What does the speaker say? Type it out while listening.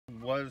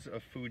was a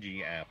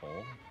Fuji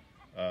apple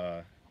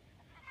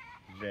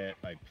that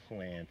I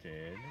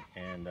planted,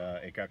 and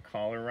it got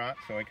collar rot,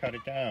 so I cut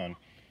it down,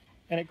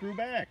 and it grew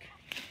back.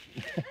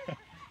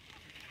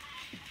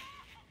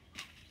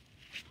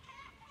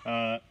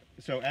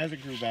 So as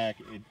it grew back,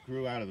 it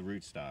grew out of the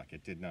rootstock.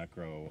 It did not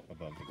grow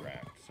above the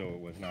graft, so it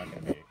was not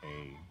going to be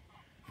a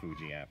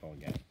Fuji apple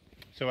again.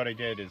 So what I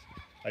did is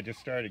I just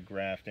started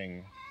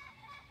grafting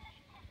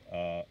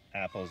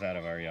apples out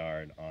of our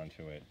yard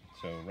onto it.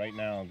 So right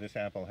now this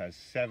apple has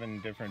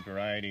 7 different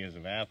varieties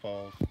of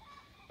apples.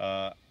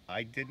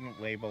 I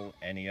didn't label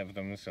any of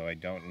them, so I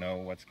don't know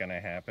what's going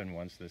to happen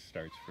once this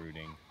starts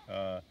fruiting.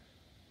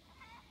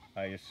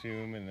 I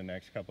assume in the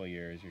next couple of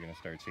years you're going to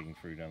start seeing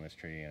fruit on this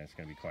tree, and it's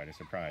going to be quite a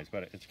surprise.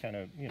 But it's kind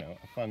of, you know,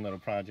 a fun little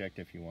project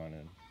if you want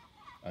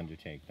to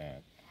undertake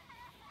that.